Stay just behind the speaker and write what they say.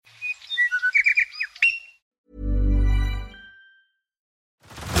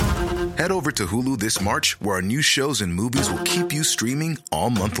Head over to Hulu this March, where our new shows and movies will keep you streaming all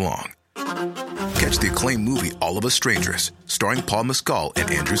month long. Catch the acclaimed movie All of Us Strangers, starring Paul Mescal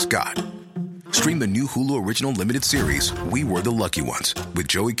and Andrew Scott. Stream the new Hulu original limited series We Were the Lucky Ones with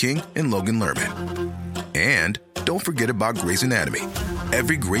Joey King and Logan Lerman. And don't forget about Grey's Anatomy.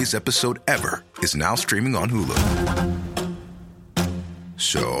 Every Grey's episode ever is now streaming on Hulu.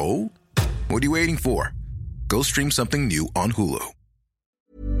 So, what are you waiting for? Go stream something new on Hulu.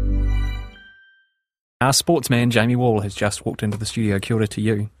 Our sportsman, Jamie Wall, has just walked into the studio. Kia ora to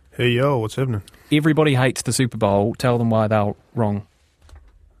you. Hey, yo, what's happening? Everybody hates the Super Bowl. Tell them why they're wrong.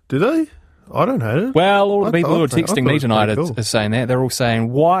 Do they? I don't hate it. Well, all the people who are I texting me tonight are saying that. They're all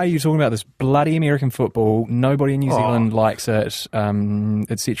saying, why are you talking about this bloody American football? Nobody in New Zealand likes it,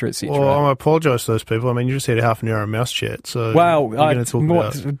 et cetera, et cetera. Well, I apologise to those people. I mean, you just had a half an hour of mouse chat, so... Well, we're going to talk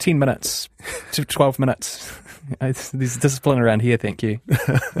about... 10 minutes to 12 minutes. There's discipline around here, thank you.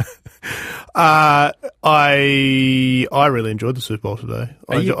 I really enjoyed the Super Bowl today.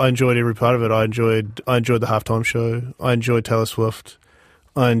 I enjoyed every part of it. I enjoyed the halftime show. I enjoyed Taylor Swift.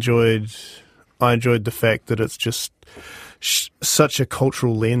 I enjoyed the fact that it's just such a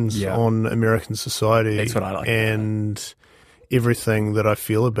cultural lens on American society. That's what I like. And everything that I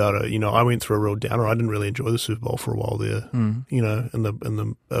feel about it. You know, I went through a real downer. I didn't really enjoy the Super Bowl for a while there. You know, in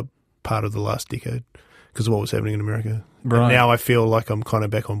the part of the last decade because of what was happening in America. Right. And now I feel like I'm kind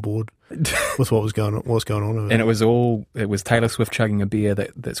of back on board with what was going on. And it was Taylor Swift chugging a beer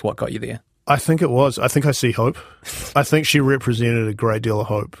that's what got you there. I think it was. I think I see hope. I think she represented a great deal of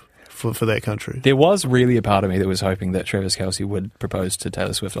hope for that country. There was really a part of me that was hoping that Travis Kelce would propose to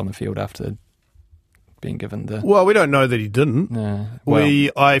Taylor Swift on the field after being given the... Well, we don't know that he didn't.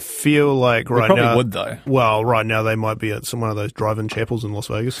 I feel like right now... They probably would, though. Well, right now they might be at one of those drive-in chapels in Las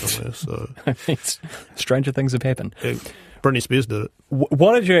Vegas somewhere. So stranger things have happened. Yeah, Britney Spears did it.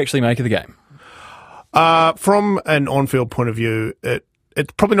 What did you actually make of the game? From an on-field point of view,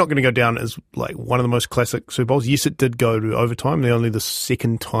 it's probably not going to go down as like one of the most classic Super Bowls. Yes, it did go to overtime. They're only the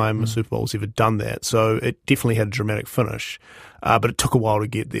second time a Super Bowl's ever done that. So it definitely had a dramatic finish. But it took a while to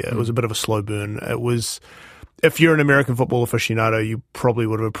get there. It was a bit of a slow burn. It was, if you're an American football aficionado, you probably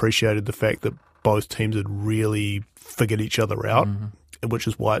would have appreciated the fact that both teams had really figured each other out, which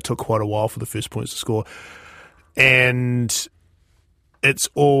is why it took quite a while for the first points to score. And it's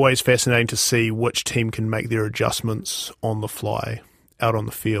always fascinating to see which team can make their adjustments on the fly out on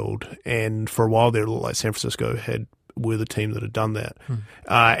the field. And for a while there, it looked like San Francisco were the team that had done that.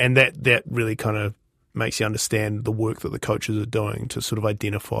 And that really kind of makes you understand the work that the coaches are doing to sort of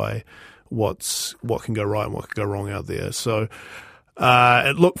identify what can go right and what can go wrong out there. So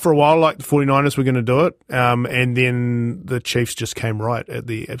it looked for a while like the 49ers were going to do it, and then the Chiefs just came right at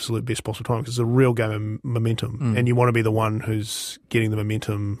the absolute best possible time because it's a real game of momentum, and you want to be the one who's getting the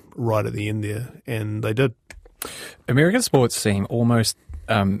momentum right at the end there, and they did. American sports seem almost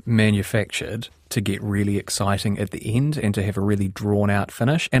manufactured to get really exciting at the end and to have a really drawn-out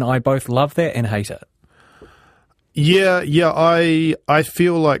finish, and I both love that and hate it. Yeah, I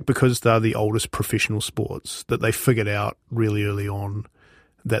feel like because they're the oldest professional sports that they figured out really early on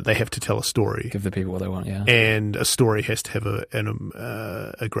that they have to tell a story. Give the people what they want, yeah. And a story has to have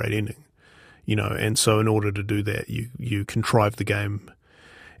a great ending, you know, and so in order to do that, you contrive the game.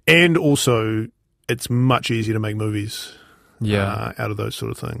 And also, it's much easier to make movies out of those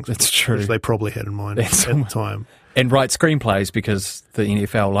sort of things. That's true. Which they probably had in mind at the time. And write screenplays because the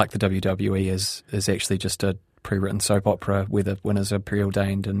NFL, like the WWE, is actually just a pre-written soap opera where the winners are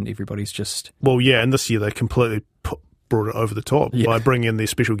preordained and everybody's just... Well, yeah, and this year they completely brought it over the top by bringing in their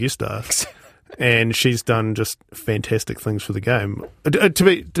special guest star. And she's done just fantastic things for the game. To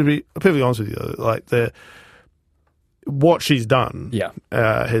be perfectly honest with you, though, like what she's done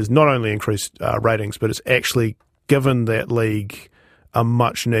has not only increased ratings, but it's actually given that league a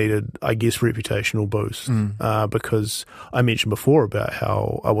much-needed, I guess, reputational boost because I mentioned before about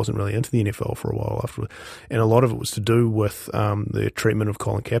how I wasn't really into the NFL for a while after, and a lot of it was to do with the treatment of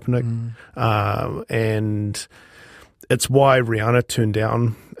Colin Kaepernick, and it's why Rihanna turned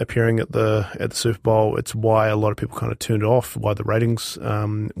down appearing at the Super Bowl. It's why a lot of people kind of turned off, why the ratings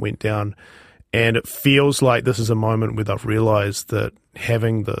went down, and it feels like this is a moment where they've realised that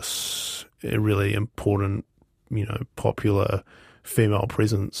having this really important, you know, popular female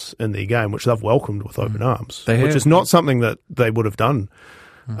presence in their game, which they've welcomed with open arms, which is not something that they would have done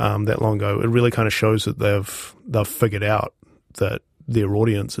that long ago. It really kind of shows that they've figured out that their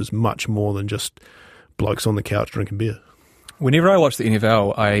audience is much more than just blokes on the couch drinking beer. Whenever I watch the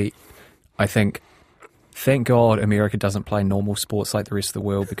NFL, I think, thank God America doesn't play normal sports like the rest of the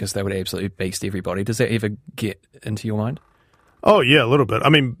world because they would absolutely beast everybody. Does that ever get into your mind? Oh, yeah, a little bit. I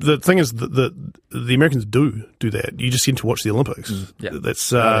mean, the thing is that the Americans do that. You just seem to watch the Olympics. Yeah. That's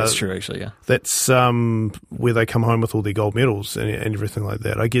true, actually, yeah. That's where they come home with all their gold medals and everything like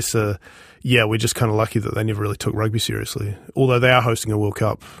that. I guess, we're just kind of lucky that they never really took rugby seriously. Although they are hosting a World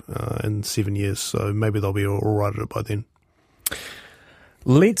Cup in 7 years, so maybe they'll be all right at it by then.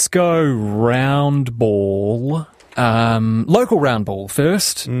 Let's go round ball. Local round ball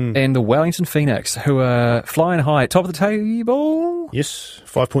first, and the Wellington Phoenix, who are flying high, top of the table. Yes,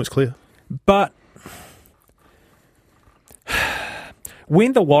 5 points clear. But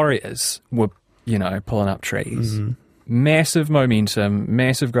when the Warriors were, pulling up trees, massive momentum,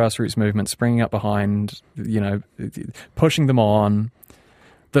 massive grassroots movement springing up behind, pushing them on,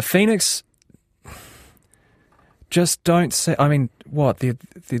 the Phoenix just don't say. I mean, what the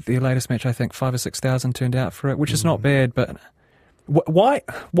latest match? I think 5,000 or 6,000 turned out for it, which is not bad. But why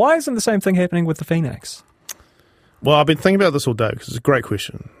isn't the same thing happening with the Phoenix? Well, I've been thinking about this all day because it's a great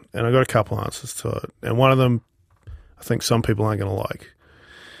question, and I got a couple answers to it. And one of them, I think some people aren't going to like.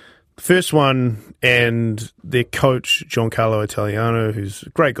 The first one, and their coach Giancarlo Italiano, who's a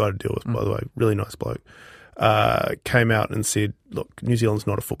great guy to deal with, by the way, really nice bloke, came out and said, "Look, New Zealand's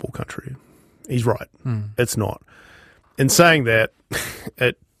not a football country." He's right. It's not. In saying that,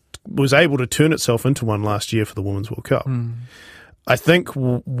 it was able to turn itself into one last year for the Women's World Cup. I think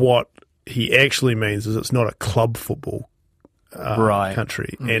what he actually means is it's not a club football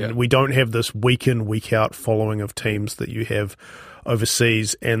country. And we don't have this week in, week out following of teams that you have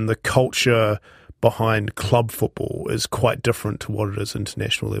overseas. And the culture behind club football is quite different to what it is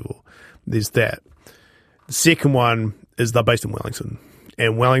international level. There's that. The second one is they're based in Wellington.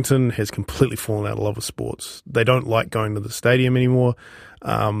 And Wellington has completely fallen out of love with sports. They don't like going to the stadium anymore.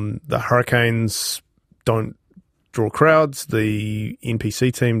 The Hurricanes don't draw crowds. The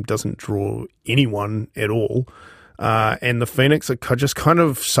NPC team doesn't draw anyone at all. And the Phoenix are just kind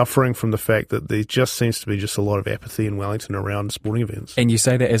of suffering from the fact that there just seems to be just a lot of apathy in Wellington around sporting events. And you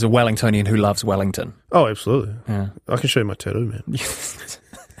say that as a Wellingtonian who loves Wellington. Oh, absolutely. Yeah. I can show you my tattoo, man.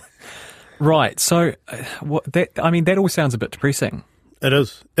 Right. So, that all sounds a bit depressing. It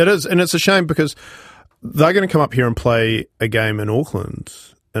is. And it's a shame because they're going to come up here and play a game in Auckland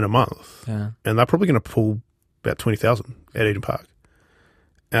in a month. Yeah. And they're probably going to pull about 20,000 at Eden Park,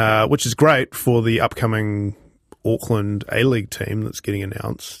 which is great for the upcoming Auckland A-League team that's getting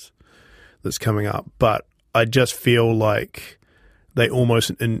announced that's coming up. But I just feel like they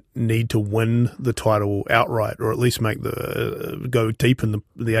almost need to win the title outright, or at least make go deep in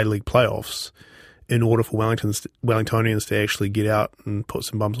the A-League playoffs, in order for Wellingtonians to actually get out and put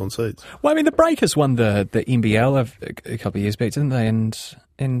some bums on seats. Well, I mean, the Breakers won the NBL a couple of years back, didn't they?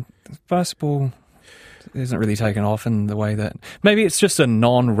 And basketball isn't really taken off in the way that... Maybe it's just a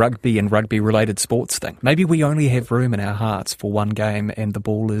non-rugby and rugby-related sports thing. Maybe we only have room in our hearts for one game and the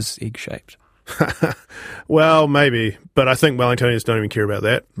ball is egg-shaped. Well, maybe. But I think Wellingtonians don't even care about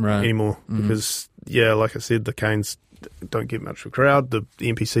that anymore. Because, like I said, the Canes don't get much of a crowd. The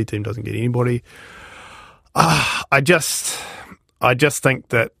NPC team doesn't get anybody. I just think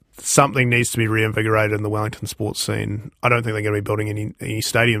that something needs to be reinvigorated in the Wellington sports scene. I don't think they're going to be building any new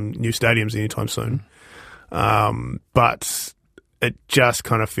stadiums anytime soon. But it just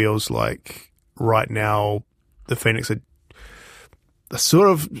kind of feels like right now the Phoenix are sort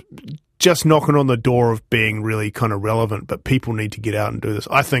of just knocking on the door of being really kind of relevant, but people need to get out and do this.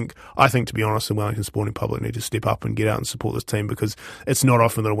 I think to be honest, the Wellington sporting public need to step up and get out and support this team, because it's not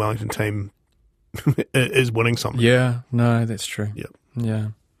often that a Wellington team is winning something. Yeah, no, that's true. Yep. Yeah.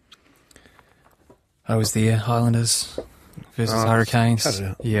 I was there, Highlanders versus Hurricanes.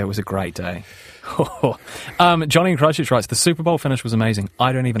 Yeah, it was a great day. Johnny in Christchurch writes, the Super Bowl finish was amazing.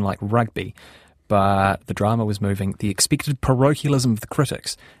 I don't even like rugby, but the drama was moving. The expected parochialism of the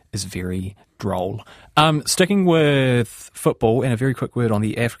critics is very droll. Sticking with football, and a very quick word on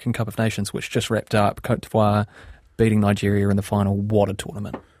the African Cup of Nations, which just wrapped up. Cote d'Ivoire beating Nigeria in the final. What a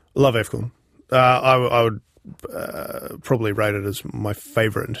tournament. Love AFCON. I would probably rate it as my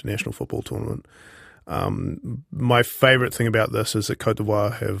favourite international football tournament. My favourite thing about this is that Cote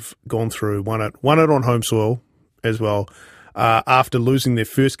d'Ivoire have gone through, won it on home soil as well, after losing their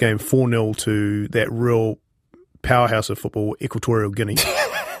first game 4-0 to that real powerhouse of football, Equatorial Guinea.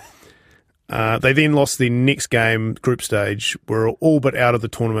 They then lost their next game, group stage, were all but out of the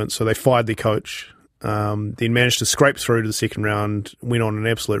tournament, so they fired their coach, then managed to scrape through to the second round, went on an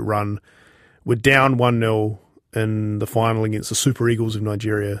absolute run, were down 1-0 in the final against the Super Eagles of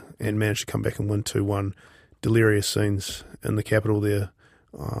Nigeria and managed to come back and win 2-1. Delirious scenes in the capital there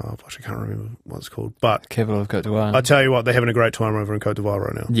I can't remember what it's called. But Capital of Côte d'Ivoire. I tell you what, they're having a great time over in Côte d'Ivoire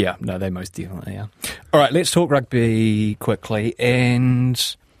right now. Yeah, no, they most definitely are. All right, let's talk rugby quickly.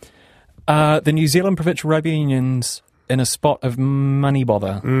 And the New Zealand Provincial Rugby Union's in a spot of money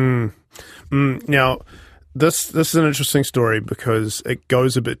bother. Now, this is an interesting story because it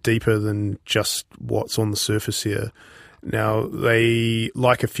goes a bit deeper than just what's on the surface here. Now, they,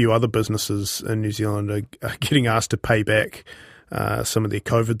 like a few other businesses in New Zealand, are getting asked to pay back some of their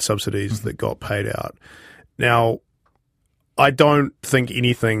COVID subsidies that got paid out. Now, I don't think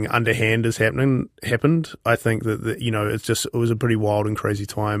anything underhand has happened. I think that it was a pretty wild and crazy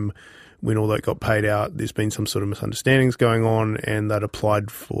time when all that got paid out. There's been some sort of misunderstandings going on, and they'd applied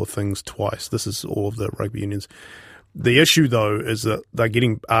for things twice. This is all of the rugby unions. The issue, though, is that they're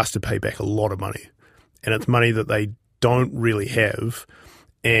getting asked to pay back a lot of money, and it's money that they don't really have.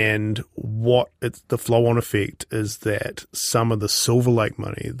 And the flow-on effect is that some of the Silver Lake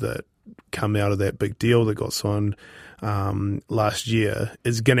money that come out of that big deal that got signed last year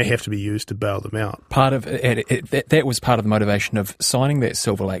is going to have to be used to bail them out. Part of that was part of the motivation of signing that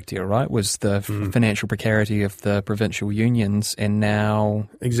Silver Lake deal, right? Was the financial precarity of the provincial unions, and now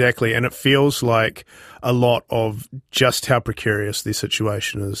exactly. And it feels like a lot of just how precarious their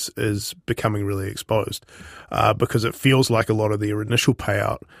situation is becoming really exposed, because it feels like a lot of their initial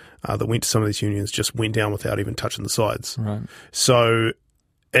payout that went to some of these unions just went down without even touching the sides. Right. So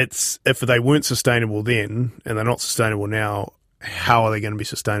if they weren't sustainable then, and they're not sustainable now, how are they going to be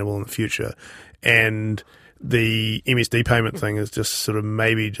sustainable in the future? And the MSD payment thing is just sort of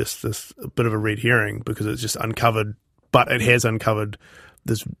maybe just this a bit of a red herring, because it's just uncovered, but it has uncovered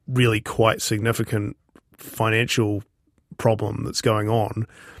this really quite significant financial problem that's going on,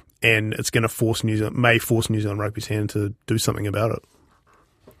 and it's going to force New Zealand Rugby's hand to do something about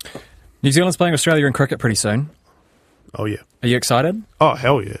it. New Zealand's playing Australia in cricket pretty soon. Oh, yeah. Are you excited? Oh,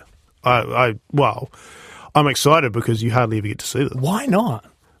 hell yeah. I'm excited because you hardly ever get to see them. Why not?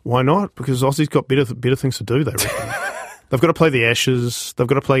 Why not? Because Aussie's got better things to do, they reckon. They've got to play the Ashes. They've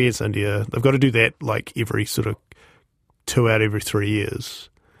got to play against India. They've got to do that like every sort of 2 out every 3 years.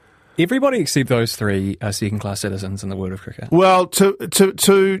 Everybody except those three are second-class citizens in the world of cricket. Well,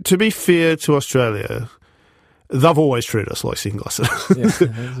 to be fair to Australia, they've always treated us like second-class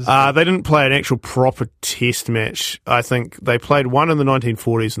citizens. They didn't play an actual proper test match. I think they played one in the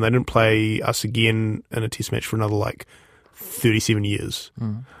 1940s, and they didn't play us again in a test match for another, 37 years.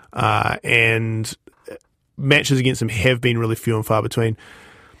 And matches against them have been really few and far between.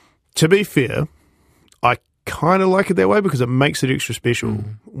 To be fair, I kind of like it that way because it makes it extra special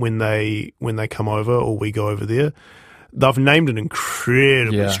when they come over or we go over there. They've named an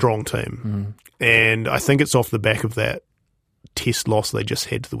incredibly strong team. And I think it's off the back of that test loss they just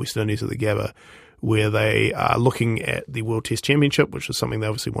had to the West Indies at the Gabba, where they are looking at the World Test Championship, which is something they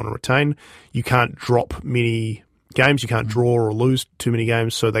obviously want to retain. You can't drop many games. You can't draw or lose too many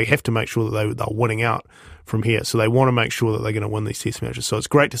games. So they have to make sure that they're winning out from here. So they want to make sure that they're going to win these test matches. So it's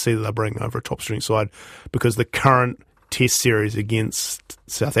great to see that they're bringing over a top string side, because the current test series against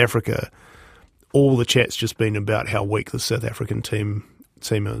South Africa, all the chat's just been about how weak the South African team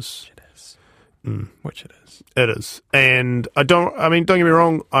is. Which it is. It is. And don't get me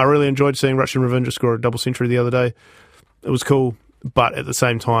wrong, I really enjoyed seeing Russian Ravinja score a double century the other day. It was cool. But at the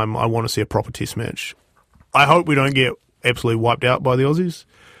same time, I want to see a proper test match. I hope we don't get absolutely wiped out by the Aussies.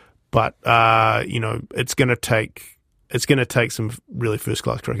 But, it's going to take some really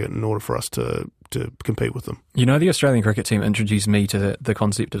first-class cricket in order for us to compete with them. You know, the Australian cricket team introduced me to the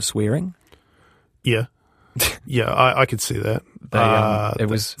concept of swearing? Yeah. Yeah, I could see that.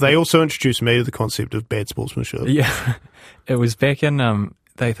 They also introduced me to the concept of bad sportsmanship. Yeah, it was back in,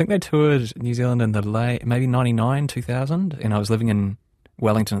 they toured New Zealand in the late, maybe 99, 2000, and I was living in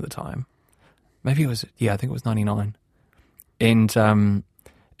Wellington at the time. Maybe it was, I think it was 99. And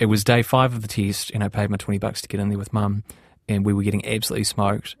it was day 5 of the test, and I paid my $20 to get in there with Mum, and we were getting absolutely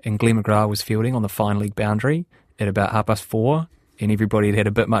smoked, and Glenn McGrath was fielding on the fine leg boundary at about 4:30, and everybody had had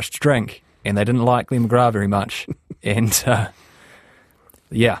a bit much to drink. And they didn't like Glenn McGrath very much. And,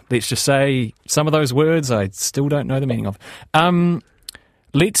 let's just say some of those words I still don't know the meaning of.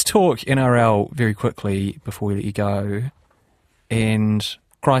 Let's talk NRL very quickly before we let you go, and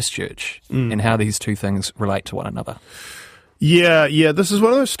Christchurch, and how these two things relate to one another. Yeah, this is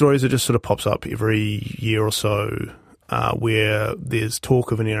one of those stories that just sort of pops up every year or so, where there's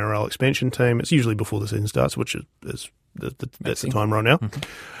talk of an NRL expansion team. It's usually before the season starts, which is that's the time right now.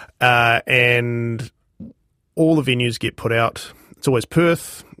 And all the venues get put out. It's always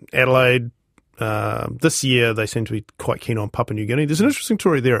Perth, Adelaide. This year they seem to be quite keen on Papua New Guinea. There's an interesting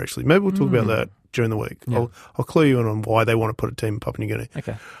story there, actually. Maybe we'll talk about that during the week. Yeah. I'll clue you in on why they want to put a team in Papua New Guinea.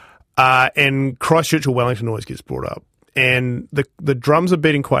 Okay. And Christchurch or Wellington always gets brought up. And the drums are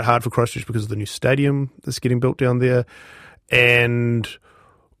beating quite hard for Christchurch because of the new stadium that's getting built down there. And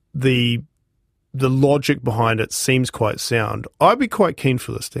the logic behind it seems quite sound. I'd be quite keen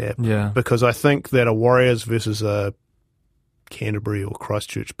for this to happen because I think that a Warriors versus a Canterbury or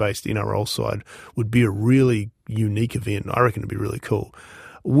Christchurch-based NRL side would be a really unique event. I reckon it'd be really cool.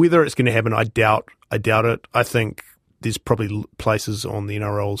 Whether it's going to happen, I doubt it. I think there's probably places on the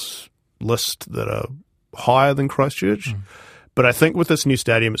NRL's list that are higher than Christchurch. But I think with this new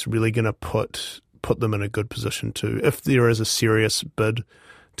stadium, it's really going to put them in a good position to, if there is a serious bid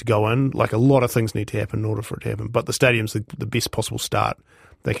to go in, like a lot of things need to happen in order for it to happen. But the stadium's the best possible start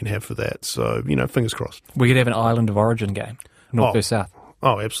they can have for that. So, fingers crossed. We could have an Island of Origin game, North versus South.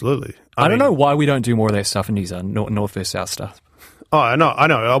 Oh, absolutely. I don't know why we don't do more of that stuff in New Zealand, North versus South stuff. Oh, I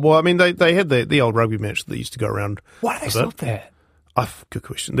know. Well, I mean, they had the old rugby match that used to go around. Why do they stop that? Good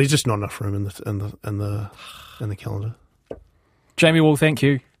question. There's just not enough room in the calendar. Jamie Wall, thank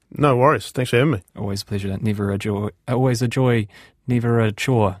you. No worries. Thanks for having me. Always a pleasure. Never a joy. Always a joy. Never a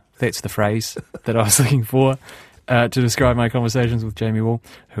chore. That's the phrase that I was looking for to describe my conversations with Jamie Wall,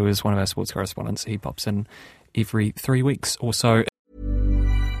 who is one of our sports correspondents. He pops in every 3 weeks or so.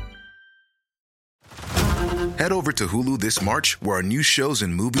 Head over to Hulu this March, where our new shows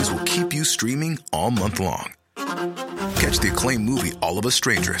and movies will keep you streaming all month long. Catch the acclaimed movie All of Us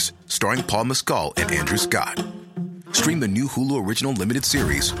Strangers, starring Paul Mescal and Andrew Scott. Stream the new Hulu original limited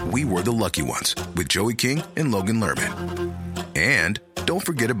series We Were the Lucky Ones with Joey King and Logan Lerman. And don't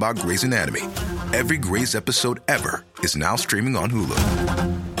forget about Grey's Anatomy. Every Grey's episode ever is now streaming on Hulu.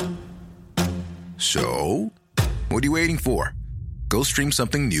 So, what are you waiting for? Go stream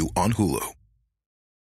something new on Hulu.